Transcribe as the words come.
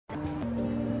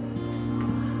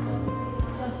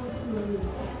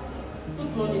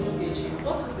Ogechi,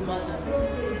 what is the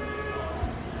matter?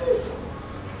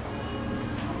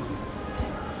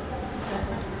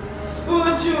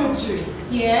 Uju.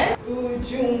 Yes?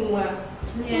 Ujunwa.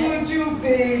 Yes. Uju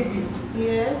baby.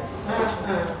 Yes.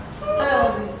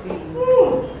 All these things.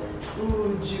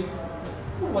 Uju.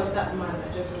 Who was that man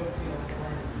that just went to your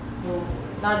client? No,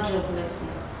 that jobless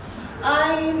man.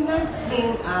 I met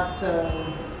him at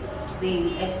the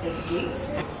estate gate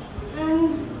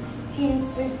and he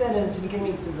insisted on taking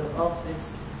me to the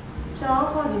office. So I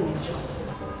offered him a job.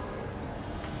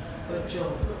 A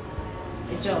job.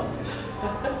 A job.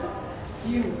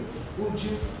 You,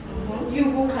 Uju, you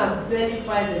who can barely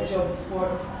find a job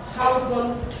for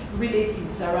thousands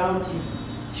relatives around you.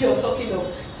 You're talking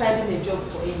of finding a job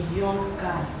for a young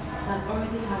guy that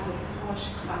already has a posh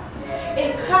car.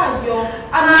 A car your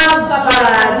annual salary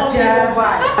cannot even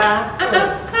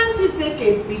buy. Can't you take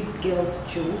a big girl's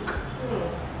joke?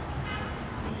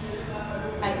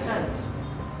 I can't.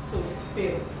 So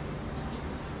spill.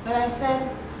 But I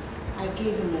said I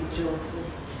gave him a job.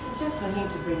 It's just for him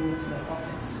to bring me to the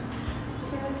office.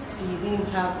 Since he didn't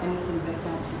have anything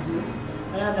better to do,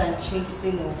 rather than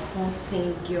chasing or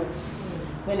hunting girls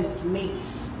when his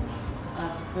mates are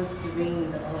supposed to be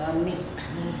in the me.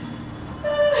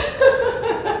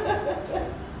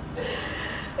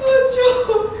 Oh,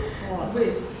 Joe. What?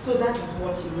 Wait, so that is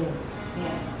what you meant?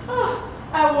 Yeah.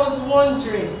 I was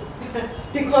wondering.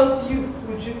 Because you,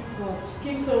 would you What?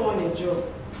 give someone a job?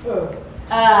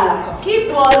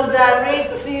 Keep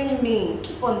underrating me.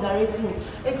 Keep underrating me.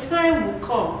 A time will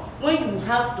come when you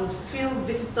have to fill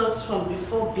visitors from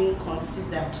before being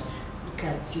considered. Look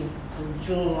at you,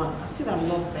 June one. I see I'm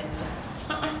not better.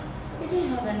 You didn't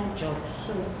have any job,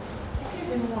 so I gave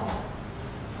him one.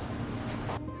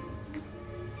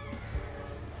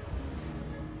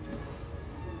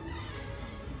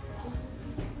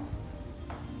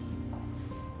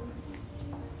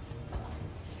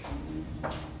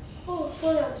 Oh,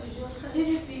 sorry, Atuju. I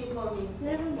didn't see you coming.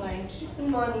 Never mind. Good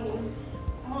morning.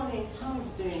 Morning. How are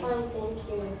you doing? Fine, thank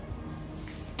you.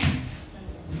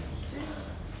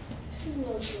 This is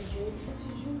not Atuju.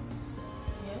 Atuju,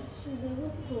 Yes. please, I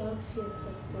wanted to ask you a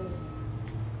question.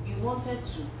 You wanted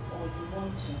to, or you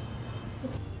want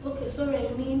to? Okay, sorry,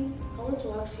 I mean, I want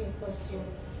to ask you a question.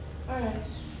 Alright,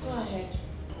 go ahead.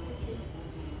 Okay.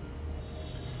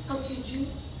 Atuju,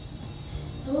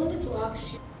 I wanted to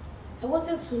ask you. I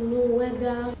wanted to know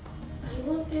whether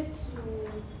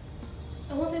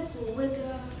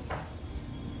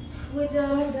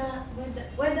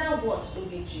Whether what,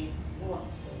 Ogechi?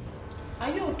 What?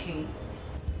 Are you okay?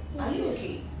 Are you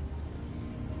okay?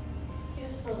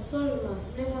 Yes, no, sorry, ma.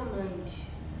 Never mind.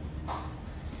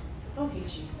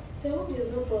 Ogechi, So I hope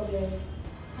there's no problem.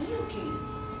 are you okay?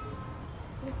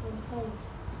 Yes, I'm fine.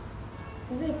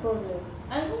 Is there a problem?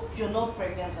 I hope you're not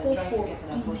pregnant and trying to get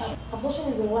an abortion. Abortion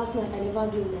is the last thing I can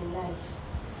ever do in my life.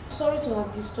 Sorry to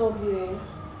have disturbed you, eh?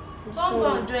 Don't go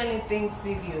and do anything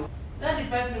silly. Let the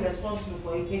person responsible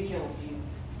for it take care of you.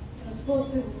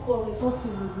 Responsible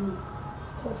with me.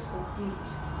 God forbid.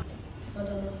 But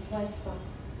an advisor.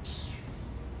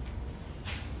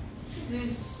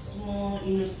 This small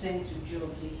innocent Uju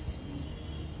of yesterday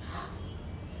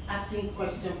asking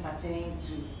questions pertaining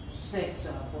to sex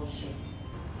or abortion.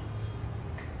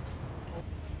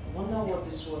 I wonder what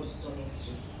this world is turning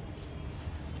to.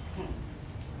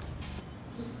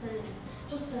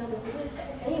 Just tired of it.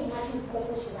 Can you imagine the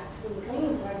question she's asking me? Can you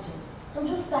imagine? I'm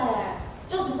just tired.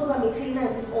 Just because I'm a cleaner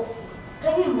in this office.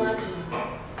 Can you imagine?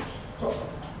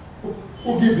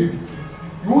 Okay, baby.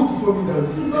 You want to follow me down?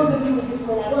 Please don't baby with this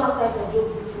one. I don't have time for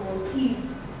jokes this morning.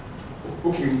 Please.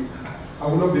 Okay, I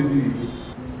will not baby you again.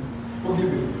 Okay,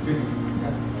 baby.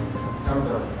 Calm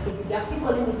down. Baby, you are still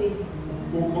calling me baby.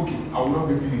 Okay, I will not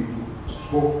baby you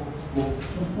again. But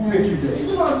who make you vex?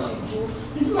 This is not Juju.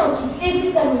 This is not Juju.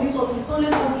 Every time in this office, it's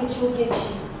always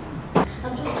Ogechi.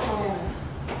 I'm just tired.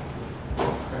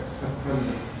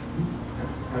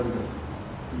 Calm down.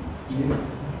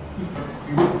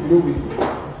 You know wait.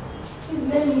 Please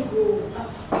let me go.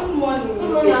 Good morning. Good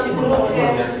morning, Ogechi. Good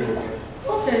morning.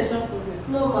 Hope there is no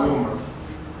problem. No, No, ma'am. ma'am.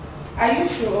 Are you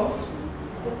sure?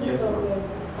 There's no Yes, ma'am. problem.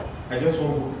 I just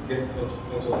want to get out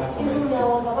of that for Even me, I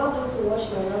myself. was about to wash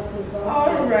my napkins.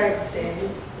 All right then.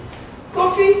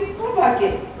 Coffee, come back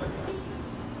here.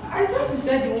 I thought you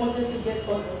said you wanted to get us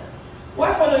water.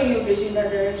 Why follow you, Ogechi, in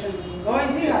that direction? Or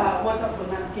is it a water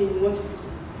for napkin you want to use?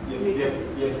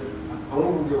 Yes. I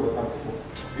want to get water.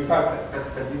 In fact,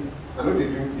 I know they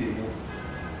drink tea again.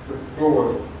 Don't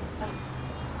worry.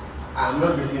 I'm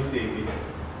not drinking tea again.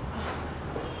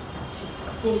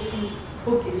 Coffee,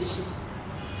 Ogechi.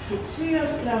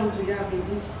 Serious plans we have in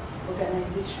this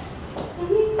organization.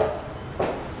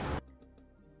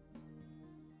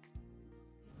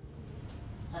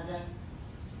 Ada,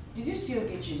 did you see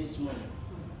Ogechi this morning?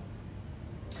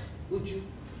 Uju,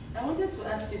 I wanted to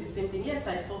ask you the same thing. Yes,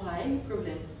 I saw her. Any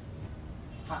problem?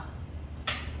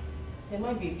 There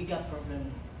might be a bigger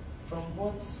problem from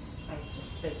what I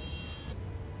suspect.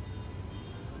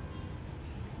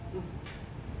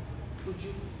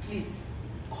 Uju, please,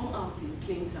 come out in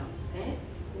plain terms.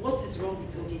 What is wrong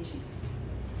with Ogechi?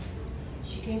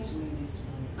 She came to me this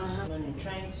morning,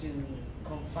 trying to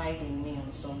confide in me on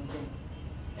something.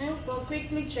 But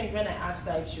quickly changed when I asked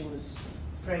her if she was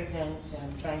pregnant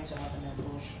and trying to have an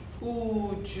abortion.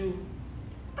 Uju.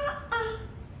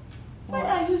 Why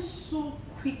are you so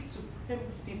quick to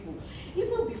preempt people?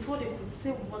 Even before they could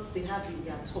say what they have in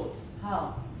their thoughts.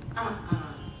 How?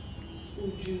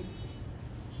 Uju.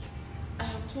 I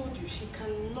have told you she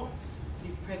cannot be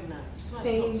pregnant. So as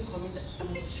Saying not to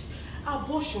commit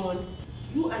abortion.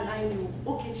 You and I know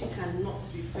Ogechi cannot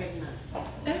be pregnant.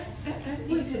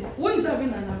 Who is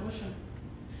having an abortion?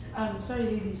 Sorry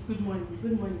ladies, good morning.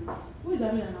 Good morning. Who is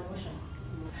having an abortion?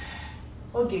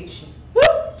 Ogechi.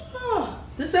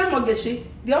 The same Ogechi,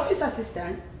 the office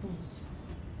assistant. Yes.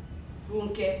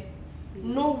 Runke,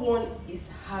 no one is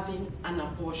having an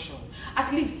abortion.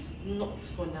 At least not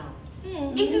for now.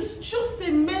 It is just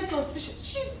a mere suspicion.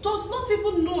 She does not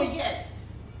even know yet.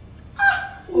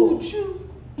 Uju.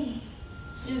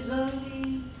 It's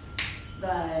only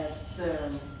that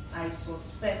I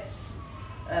suspect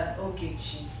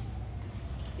Ogechi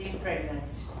being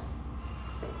pregnant.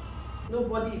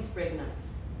 Nobody is pregnant.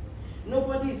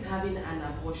 Nobody is having an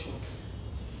abortion.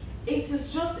 It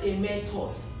is just a mere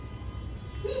thought.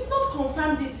 We've not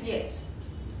confirmed it yet.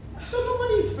 So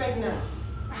nobody is pregnant.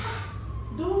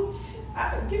 Don't,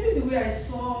 given the way I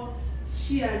saw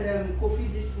she and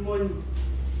Kofi this morning,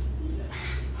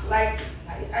 like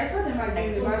I saw them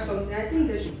arguing over something. I think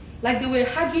they should, like they were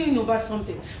arguing over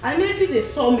something. And immediately they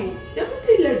saw me, they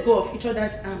quickly let go of each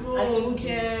other's arm. I told you.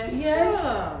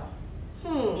 Yes.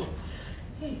 Yeah.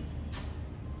 Hey,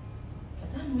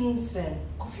 but that means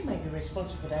Kofi might be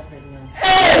responsible for that pregnancy.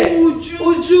 Hey,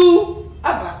 Uju,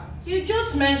 Abba, you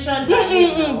just mentioned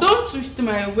that. Don't twist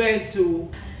my words, oh.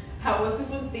 I was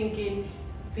even thinking,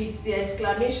 with the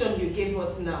exclamation you gave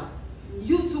us now,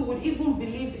 you two would even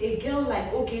believe a girl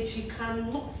like Ogechi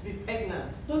cannot be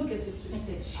pregnant. Don't get it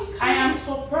twisted. She can't. I am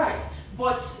surprised,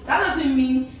 but that doesn't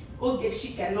mean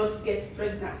Ogechi cannot get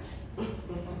pregnant.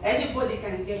 Anybody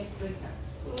can get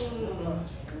pregnant.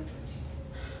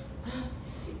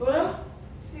 Well,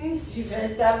 since you've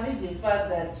established the fact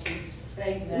that she's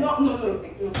pregnant. No.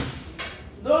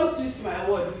 Don't twist my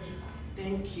word.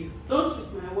 Thank you. Don't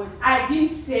twist my word. I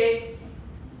didn't say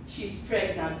she's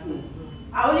pregnant.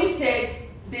 I only said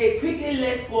they quickly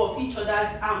let go of each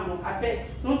other's arm. I beg,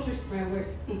 don't twist my word.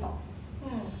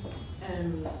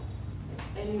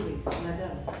 Anyways,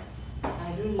 madam,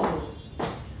 I don't know.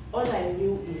 All I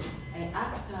knew is I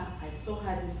asked her, I saw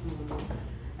her this morning.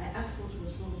 I asked what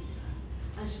was wrong with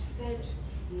her, and she said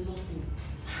nothing.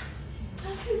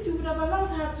 At least you would have allowed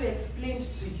her to explain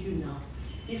to you now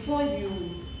before you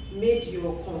made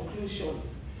your conclusions.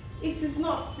 It is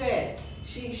not fair.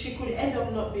 She could end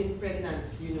up not being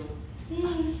pregnant, you know.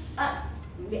 Me, I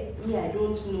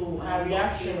don't know. Her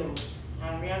reaction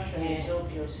is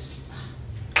obvious.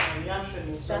 Her reaction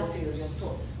is That obvious. is your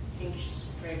thought. I think she's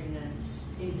pregnant.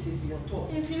 It is your thought.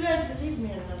 If you like, believe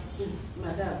me or not.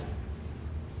 Madam,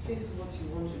 face what you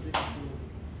want to do this evening.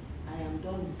 I am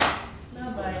done with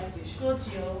Bye bye. Go to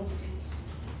your own seat.